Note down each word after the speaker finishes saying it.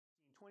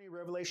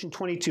Revelation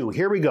 22.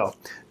 Here we go.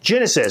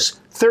 Genesis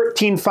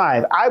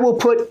 13:5. I will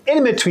put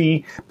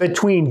enmity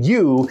between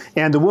you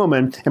and the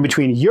woman, and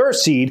between your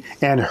seed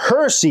and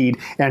her seed,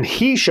 and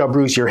he shall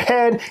bruise your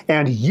head,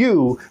 and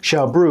you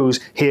shall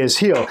bruise his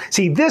heel.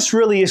 See, this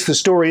really is the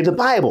story of the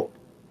Bible.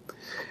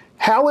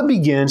 How it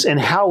begins and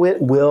how it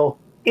will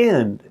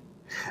end.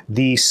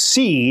 The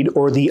seed,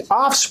 or the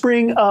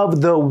offspring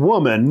of the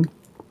woman,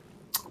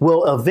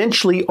 will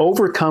eventually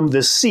overcome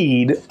the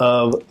seed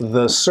of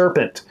the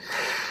serpent.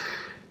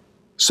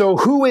 So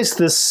who is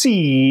the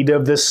seed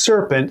of the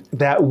serpent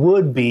that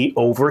would be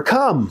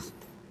overcome?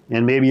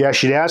 And maybe I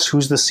should ask,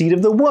 who's the seed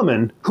of the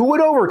woman who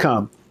would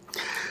overcome?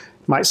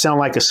 Might sound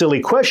like a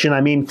silly question.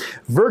 I mean,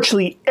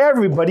 virtually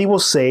everybody will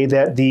say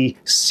that the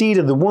seed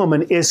of the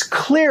woman is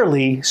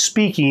clearly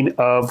speaking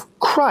of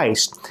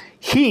Christ.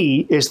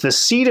 He is the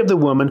seed of the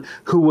woman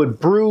who would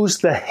bruise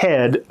the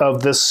head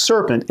of the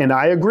serpent. And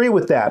I agree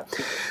with that.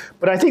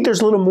 But I think there's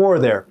a little more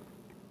there.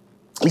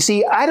 You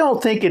see, I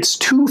don't think it's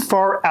too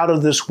far out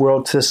of this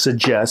world to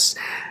suggest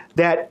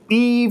that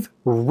Eve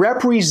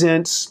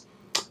represents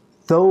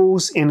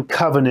those in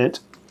covenant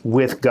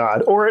with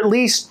God, or at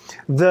least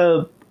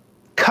the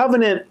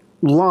covenant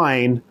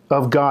line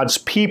of God's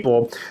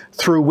people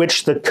through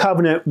which the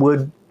covenant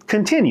would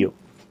continue.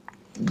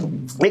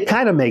 It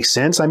kind of makes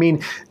sense. I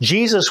mean,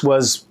 Jesus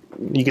was,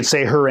 you could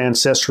say, her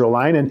ancestral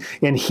line,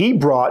 and he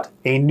brought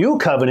a new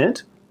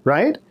covenant,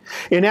 right?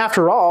 And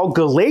after all,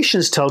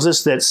 Galatians tells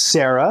us that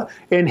Sarah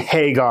and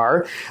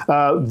Hagar,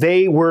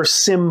 they were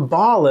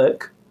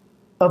symbolic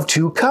of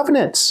two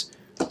covenants.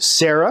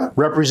 Sarah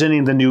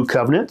representing the new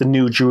covenant, the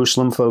new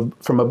Jerusalem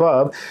from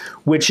above,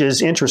 which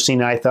is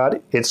interesting, I thought.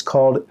 It's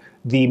called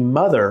the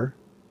mother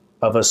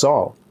of us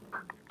all.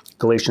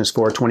 Galatians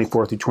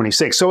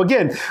 4:24-26. So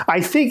again,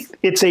 I think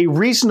it's a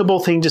reasonable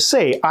thing to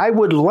say. I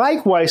would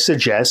likewise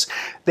suggest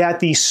that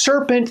the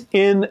serpent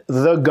in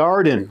the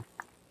garden,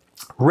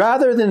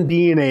 rather than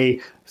being a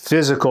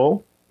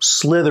physical,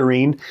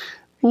 slithering,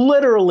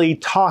 literally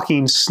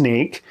talking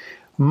snake,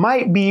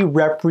 might be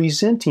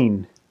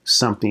representing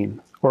something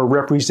or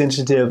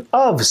representative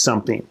of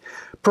something.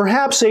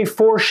 Perhaps a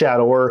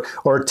foreshadow or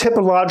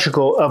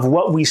typological of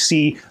what we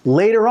see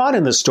later on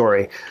in the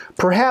story.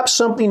 Perhaps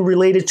something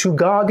related to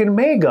Gog and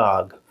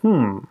Magog.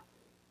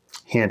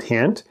 Hint,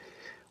 hint.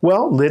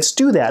 Well, let's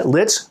do that.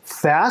 Let's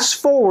fast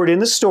forward in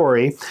the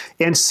story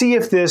and see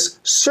if this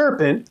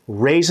serpent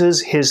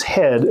raises his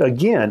head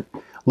again.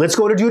 Let's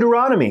go to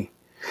Deuteronomy.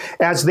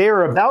 As they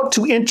are about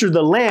to enter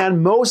the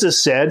land,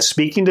 Moses said,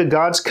 speaking to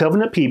God's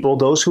covenant people,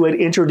 those who had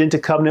entered into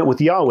covenant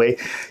with Yahweh,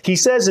 he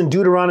says in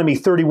Deuteronomy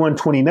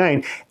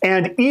 31:29,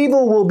 and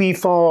evil will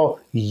befall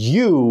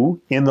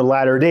you in the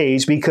latter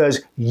days,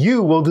 because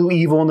you will do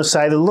evil in the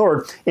sight of the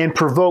Lord and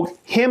provoke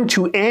him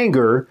to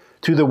anger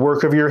through the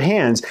work of your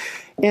hands.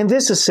 And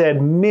this is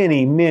said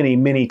many, many,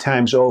 many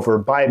times over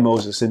by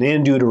Moses and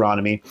in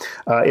Deuteronomy.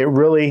 It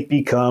really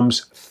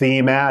becomes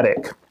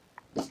thematic.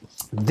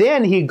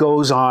 Then he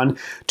goes on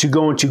to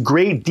go into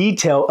great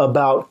detail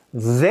about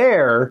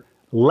their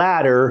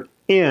latter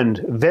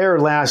end, their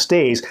last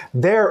days,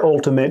 their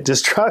ultimate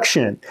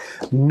destruction.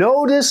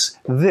 Notice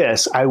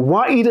this. I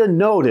want you to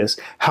notice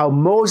how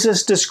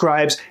Moses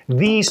describes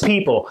these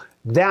people,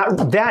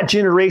 that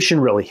generation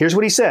really. Here's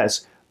what he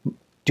says.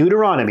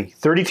 Deuteronomy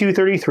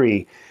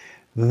 32:33.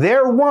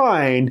 Their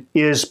wine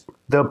is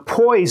the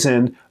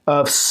poison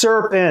of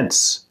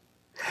serpents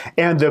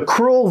and the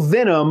cruel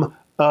venom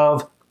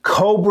of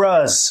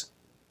cobras.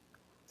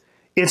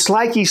 It's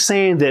like he's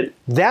saying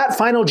that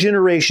final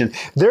generation,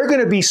 they're going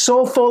to be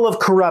so full of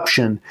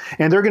corruption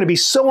and they're going to be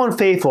so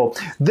unfaithful,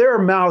 their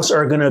mouths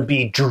are going to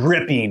be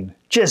dripping,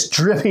 just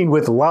dripping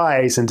with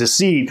lies and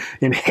deceit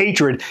and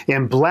hatred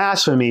and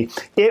blasphemy.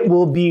 It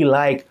will be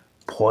like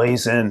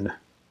poison.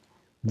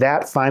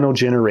 That final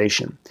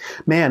generation.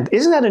 Man,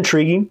 isn't that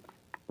intriguing?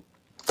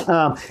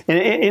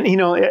 And you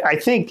know, I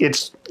think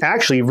it's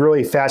actually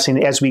really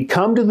fascinating as we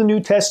come to the New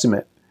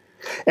Testament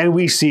and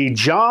we see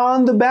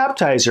John the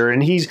Baptizer,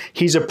 and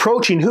he's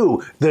approaching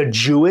who? The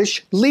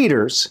Jewish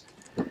leaders.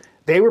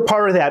 They were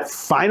part of that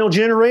final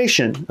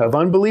generation of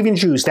unbelieving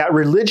Jews, that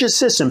religious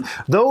system.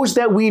 Those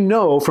that we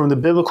know from the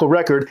biblical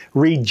record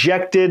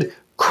rejected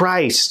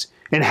Christ.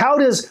 And how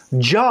does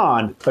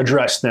John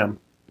address them?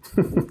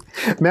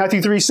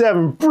 Matthew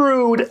 3:7,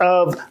 brood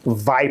of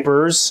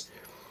vipers,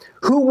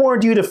 who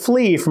warned you to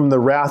flee from the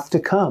wrath to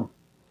come?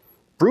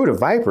 Brood of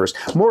vipers.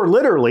 More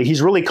literally,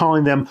 he's really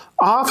calling them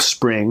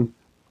offspring,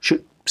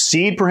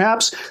 seed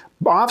perhaps,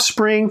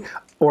 offspring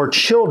or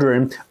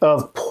children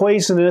of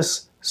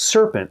poisonous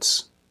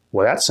serpents.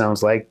 Well, that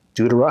sounds like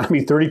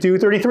Deuteronomy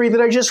 32:33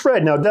 that I just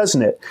read now,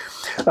 doesn't it?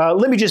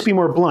 Let me just be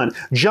more blunt.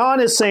 John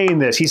is saying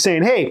this. He's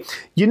saying, hey,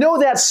 you know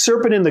that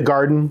serpent in the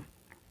garden?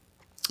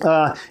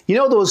 You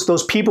know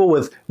those people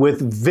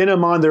with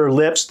venom on their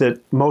lips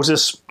that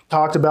Moses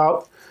talked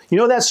about? You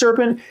know that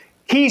serpent?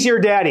 He's your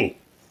daddy.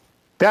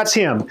 That's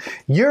him.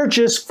 You're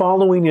just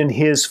following in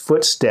his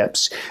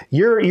footsteps.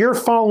 You're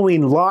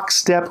following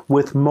lockstep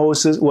with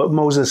Moses, what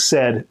Moses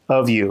said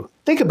of you.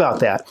 Think about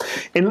that.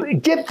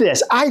 And get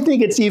this, I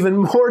think it's even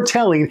more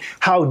telling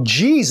how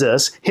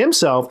Jesus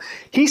himself,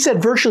 he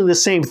said virtually the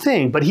same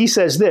thing, but he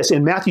says this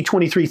in Matthew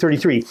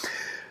 23:33,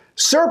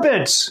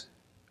 serpents,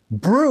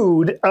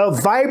 brood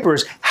of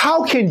vipers,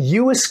 how can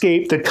you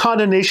escape the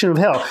condemnation of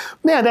hell?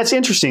 Man, that's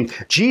interesting.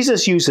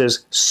 Jesus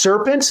uses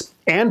serpents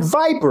and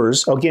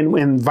vipers. Again,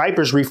 when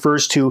vipers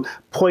refers to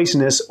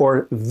poisonous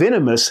or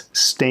venomous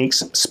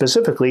snakes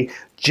specifically,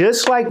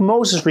 just like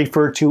Moses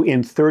referred to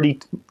in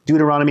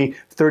Deuteronomy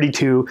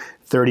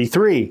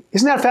 32:33.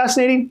 Isn't that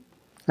fascinating?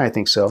 I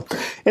think so.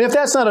 And if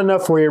that's not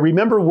enough for you,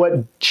 remember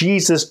what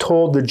Jesus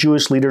told the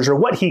Jewish leaders, or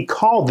what he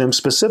called them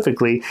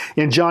specifically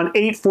in John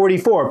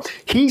 8:44.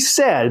 He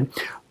said,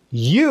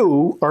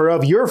 you are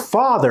of your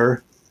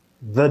father,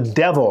 the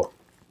devil,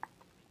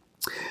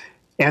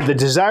 and the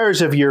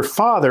desires of your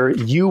father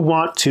you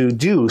want to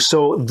do.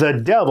 So the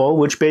devil,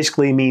 which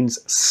basically means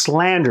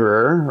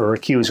slanderer or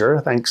accuser,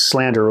 I think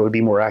slanderer would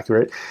be more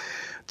accurate.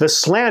 The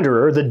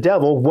slanderer, the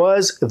devil,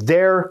 was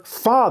their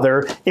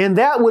father, and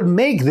that would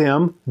make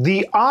them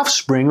the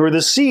offspring, or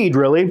the seed,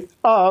 really,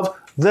 of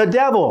the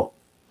devil,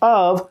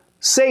 of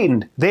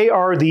Satan. They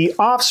are the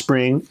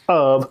offspring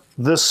of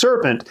the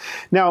serpent.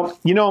 Now,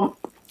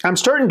 I'm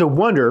starting to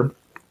wonder,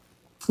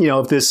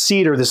 if this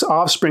seed or this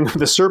offspring of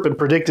the serpent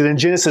predicted in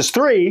Genesis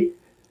 3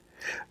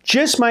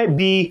 just might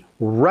be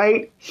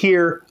right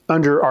here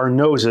under our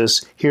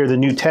noses here in the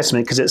New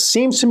Testament, because it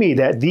seems to me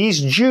that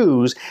these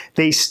Jews,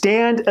 they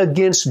stand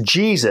against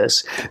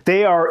Jesus.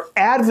 They are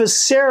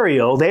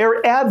adversarial. They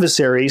are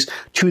adversaries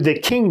to the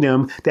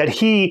kingdom that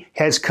he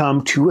has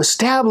come to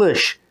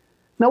establish.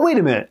 Now, wait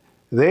a minute.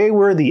 They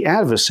were the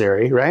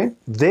adversary, right?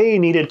 They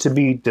needed to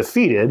be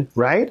defeated,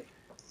 right?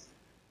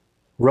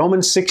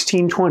 Romans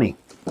 16:20.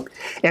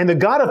 And the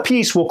God of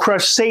peace will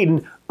crush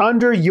Satan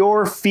under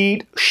your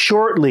feet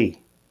shortly.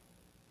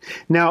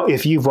 Now,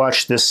 if you've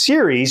watched this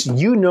series,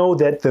 you know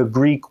that the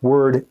Greek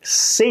word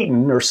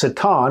Satan or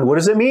Satan, what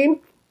does it mean?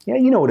 Yeah,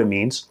 you know what it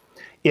means.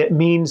 It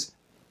means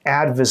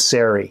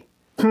adversary.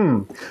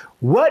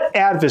 What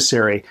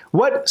adversary,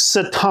 what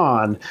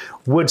Satan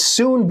would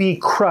soon be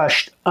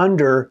crushed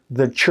under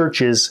the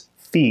church's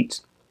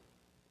feet?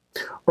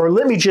 Or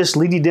let me just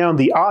lead you down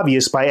the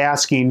obvious by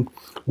asking,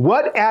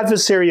 what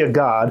adversary of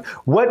God,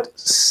 what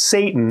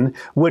Satan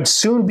would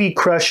soon be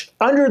crushed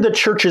under the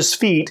church's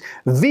feet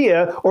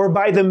via or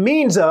by the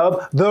means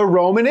of the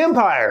Roman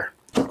Empire?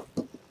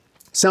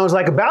 Sounds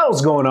like a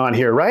battle's going on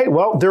here, right?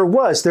 Well, there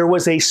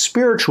was a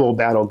spiritual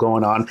battle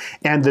going on,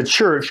 and the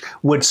church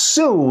would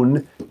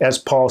soon, as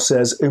Paul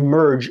says,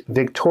 emerge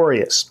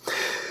victorious.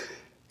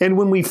 And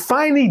when we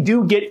finally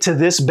do get to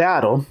this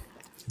battle,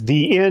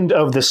 the end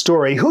of the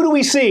story, who do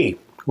we see?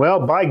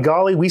 Well, by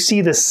golly, we see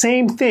the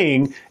same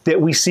thing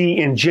that we see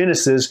in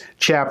Genesis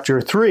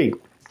chapter 3.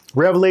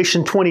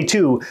 Revelation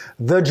 22,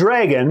 the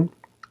dragon,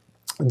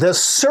 the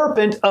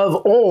serpent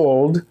of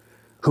old,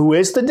 who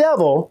is the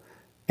devil,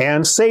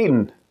 and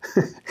Satan.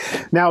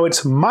 Now,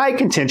 it's my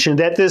contention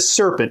that this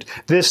serpent,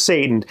 this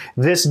Satan,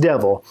 this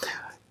devil,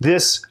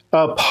 this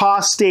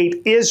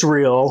apostate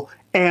Israel,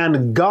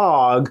 and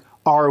Gog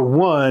are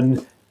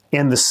one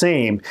and the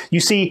same.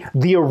 You see,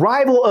 the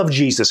arrival of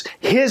Jesus,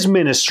 his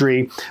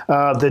ministry,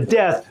 the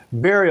death,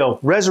 burial,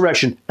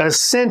 resurrection,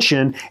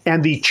 ascension,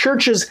 and the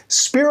church's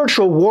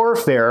spiritual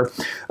warfare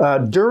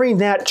during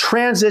that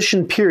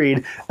transition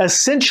period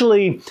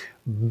essentially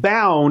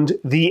bound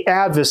the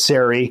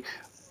adversary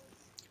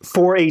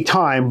for a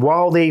time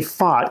while they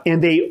fought,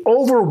 and they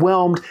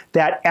overwhelmed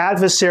that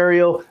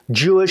adversarial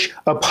Jewish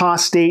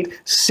apostate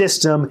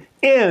system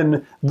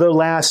in the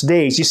last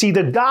days. You see,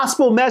 the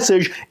gospel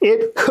message,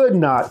 it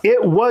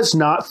was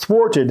not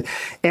thwarted,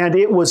 and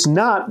it was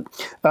not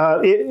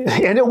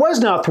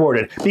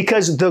thwarted,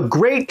 because the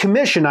Great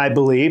Commission, I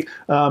believe,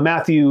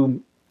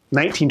 Matthew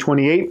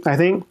 19:28, I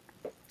think,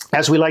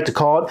 as we like to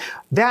call it,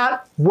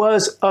 that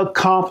was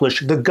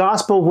accomplished. The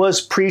gospel was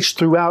preached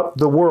throughout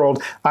the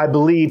world, I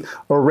believe,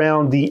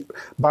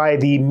 by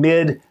the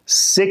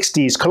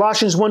mid-60s.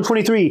 Colossians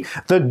 1:23,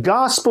 the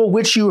gospel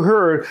which you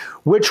heard,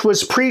 which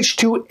was preached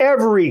to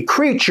every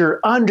creature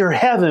under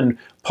heaven,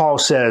 Paul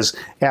says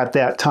at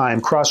that time.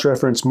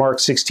 Cross-reference Mark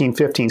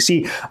 16:15.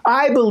 See,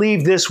 I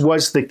believe this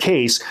was the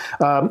case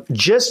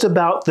just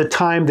about the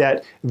time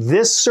that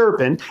this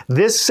serpent,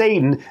 this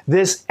Satan,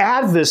 this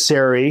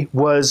adversary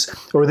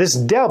this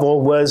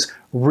devil was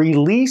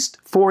released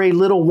for a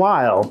little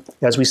while,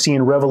 as we see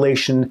in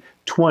Revelation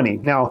 20.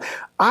 Now,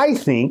 I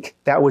think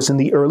that was in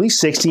the early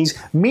 60s,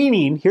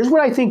 meaning, here's what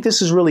I think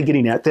this is really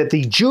getting at, that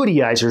the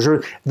Judaizers,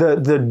 or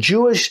the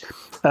Jewish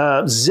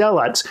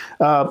zealots,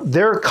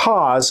 their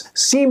cause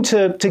seemed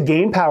to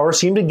gain power,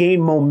 seemed to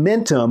gain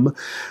momentum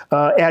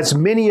as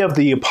many of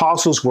the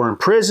apostles were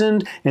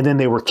imprisoned and then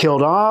they were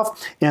killed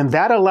off. And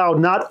that allowed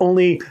not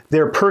only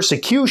their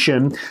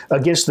persecution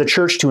against the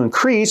church to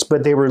increase,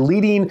 but they were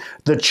leading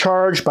the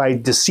charge by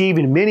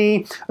deceiving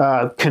many,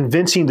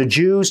 convincing the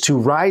Jews to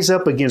rise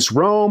up against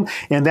Rome.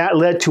 And that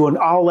led to an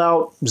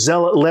all-out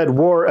zealot-led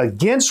war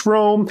against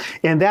Rome.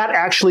 And that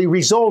actually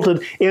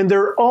resulted in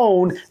their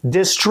own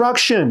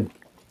destruction.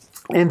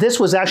 And this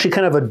was actually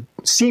kind of a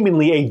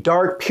seemingly a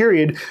dark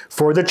period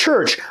for the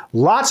church.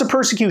 Lots of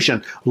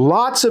persecution,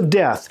 lots of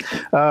death.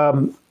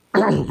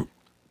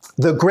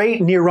 The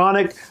great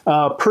Neronic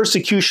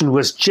persecution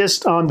was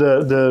just on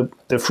the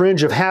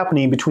fringe of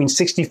happening between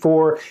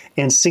 64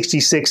 and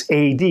 66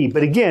 AD.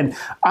 But again,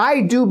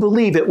 I do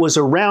believe it was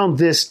around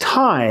this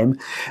time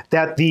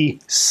that the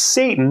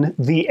Satan,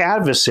 the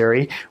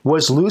adversary,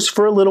 was loose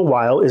for a little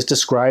while, as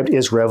described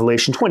as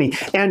Revelation 20.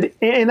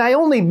 And I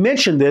only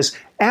mention this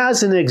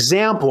as an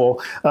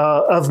example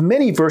of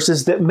many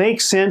verses that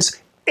make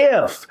sense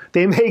if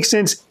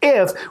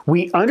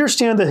we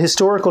understand the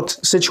historical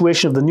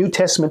situation of the New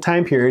Testament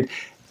time period.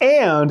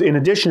 And in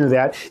addition to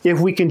that, if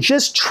we can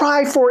just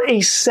try for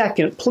a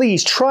second,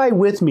 please try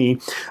with me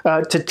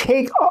to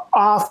take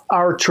off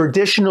our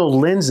traditional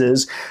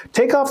lenses,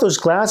 take off those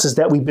glasses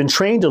that we've been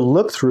trained to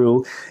look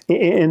through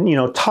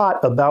and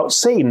taught about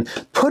Satan.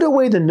 Put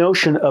away the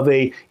notion of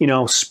a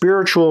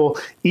spiritual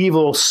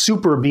evil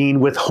super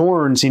being with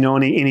horns,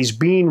 and he's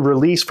being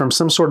released from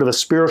some sort of a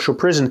spiritual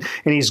prison,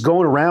 and he's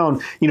going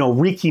around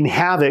wreaking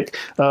havoc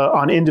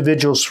on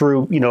individuals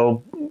through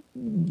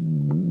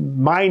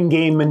mind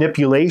game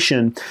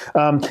manipulation.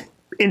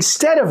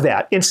 Instead of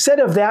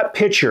that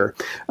picture,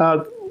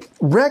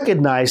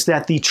 recognize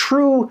that the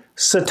true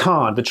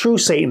Satan, the true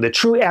Satan, the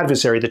true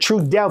adversary, the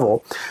true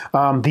devil,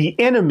 the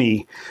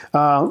enemy,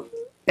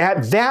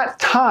 at that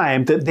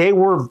time that they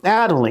were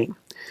battling,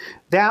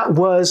 that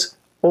was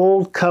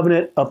Old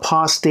Covenant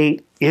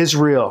apostate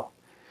Israel.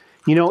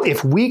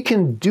 If we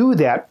can do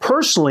that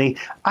personally,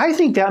 I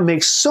think that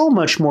makes so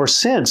much more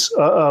sense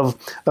of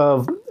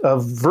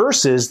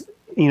verses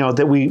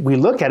that we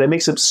look at. It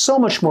makes it so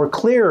much more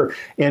clear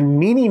and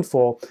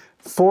meaningful.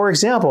 For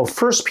example,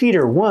 1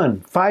 Peter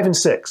 1, 5 and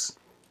 6.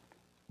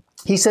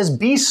 He says,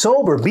 be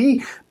sober,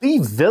 be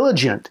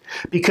vigilant,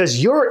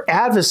 because your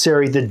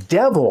adversary, the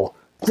devil,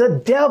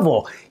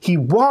 he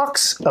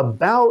walks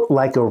about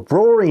like a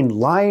roaring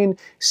lion,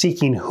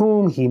 seeking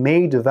whom he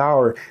may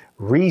devour.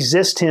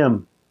 Resist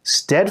him,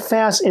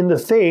 steadfast in the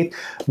faith,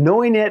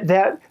 knowing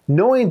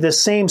the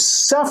same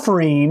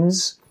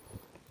sufferings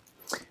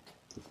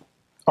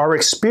are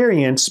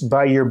experienced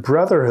by your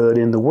brotherhood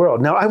in the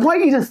world. Now, I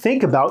want you to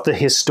think about the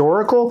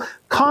historical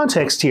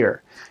context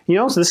here.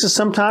 So this is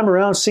sometime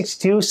around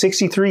 62,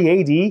 63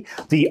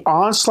 AD, the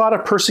onslaught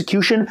of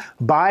persecution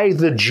by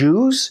the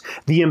Jews,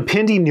 the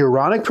impending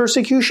Neronic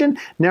persecution.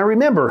 Now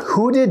remember,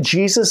 who did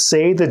Jesus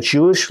say the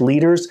Jewish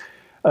leaders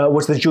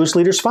was the Jewish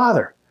leaders'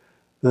 father?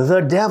 The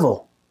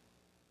devil.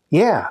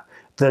 Yeah,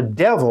 the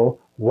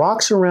devil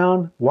walks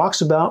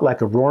about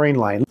like a roaring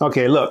lion.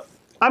 Okay, look,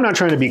 I'm not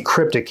trying to be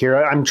cryptic here.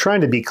 I'm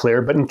trying to be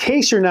clear, but in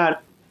case you're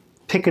not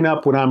picking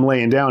up what I'm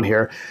laying down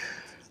here,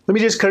 let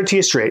me just cut it to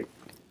you straight.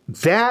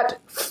 That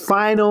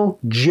final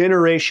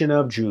generation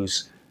of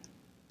Jews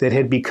that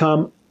had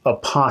become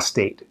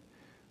apostate,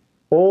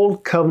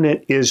 Old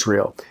Covenant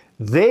Israel,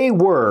 they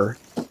were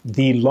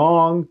the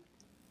long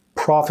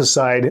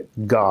prophesied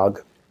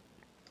Gog.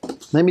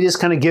 Let me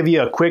just kind of give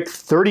you a quick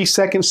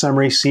 30-second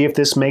summary, see if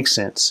this makes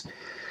sense.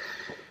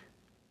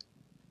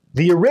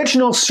 The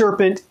original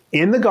serpent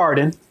in the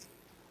garden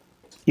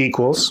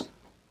equals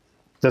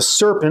the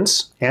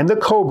serpents and the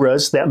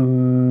cobras that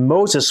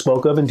Moses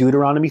spoke of in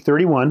Deuteronomy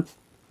 31,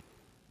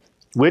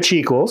 which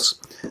equals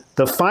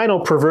the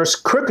final perverse,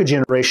 crooked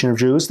generation of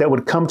Jews that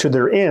would come to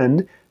their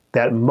end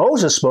that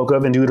Moses spoke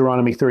of in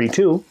Deuteronomy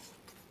 32,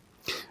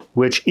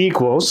 which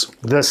equals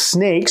the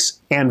snakes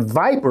and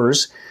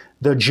vipers,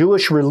 the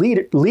Jewish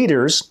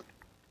leaders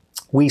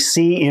we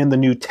see in the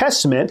New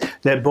Testament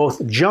that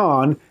both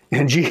John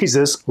and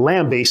Jesus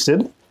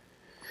lambasted,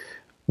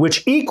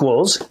 which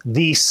equals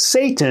the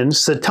Satan,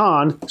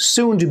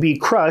 soon to be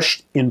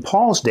crushed in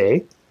Paul's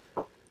day,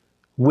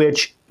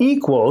 which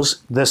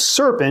equals the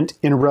serpent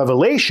in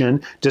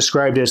Revelation,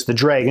 described as the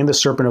dragon, the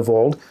serpent of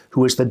old,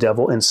 who is the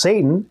devil and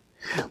Satan,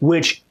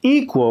 which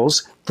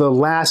equals the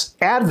last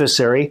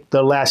adversary,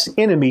 the last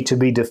enemy to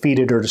be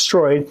defeated or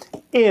destroyed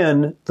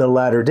in the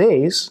latter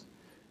days,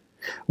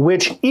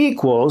 which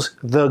equals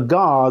the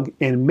Gog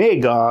and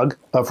Magog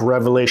of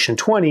Revelation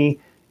 20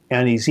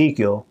 and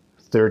Ezekiel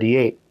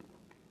 38.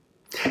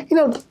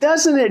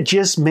 Doesn't it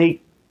just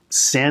make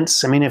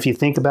sense? I mean, if you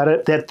think about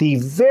it, that the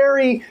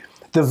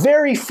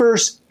very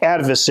first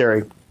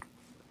adversary,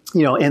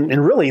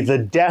 and really the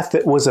death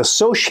that was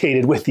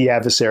associated with the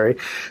adversary,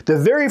 the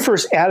very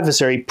first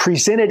adversary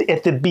presented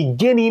at the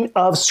beginning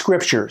of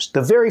Scriptures,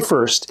 the very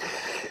first,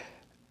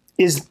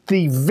 is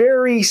the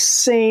very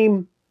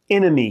same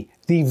enemy,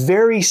 the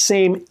very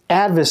same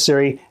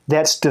adversary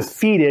that's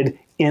defeated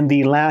in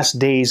the last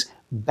days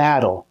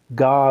battle,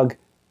 Gog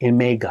and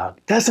Magog.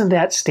 Doesn't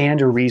that stand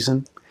to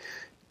reason?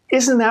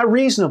 Isn't that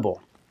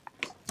reasonable?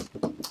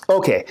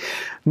 Okay,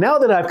 now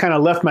that I've kind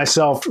of left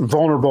myself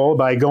vulnerable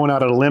by going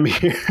out on a limb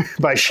here,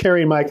 by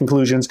sharing my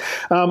conclusions,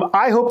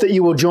 I hope that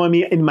you will join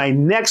me in my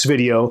next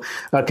video,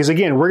 because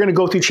again, we're going to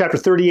go through chapter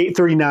 38,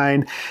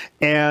 39,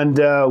 and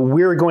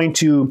we're going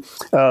to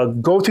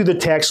go through the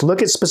text,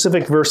 look at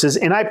specific verses,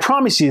 and I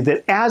promise you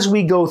that as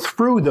we go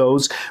through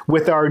those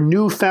with our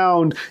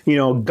newfound,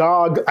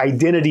 Gog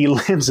identity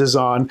lenses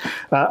on,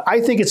 I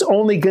think it's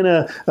only going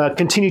to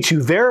continue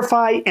to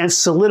verify and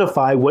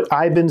solidify what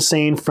I've been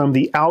saying from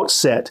the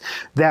outset,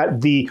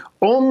 that the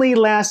only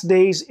last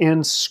days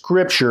in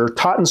Scripture,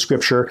 taught in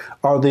Scripture,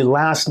 are the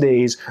last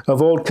days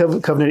of Old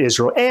Covenant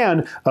Israel.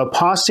 And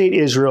apostate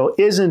Israel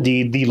is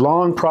indeed the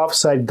long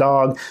prophesied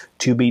Gog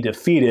to be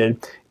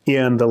defeated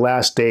in the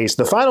last days.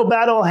 The final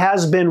battle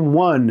has been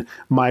won,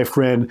 my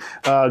friend.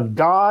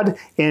 God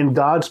and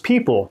God's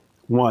people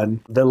won.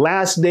 The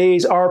last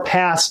days are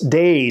past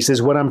days,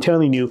 is what I'm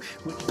telling you.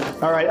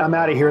 All right, I'm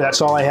out of here.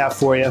 That's all I have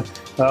for you.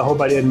 I hope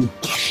I didn't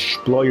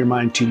blow your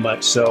mind too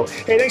much. So,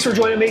 hey, thanks for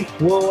joining me.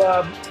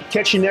 We'll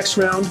catch you next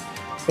round,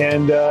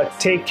 and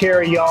take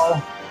care,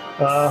 y'all.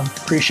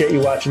 Appreciate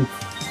you watching.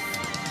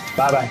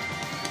 Bye-bye.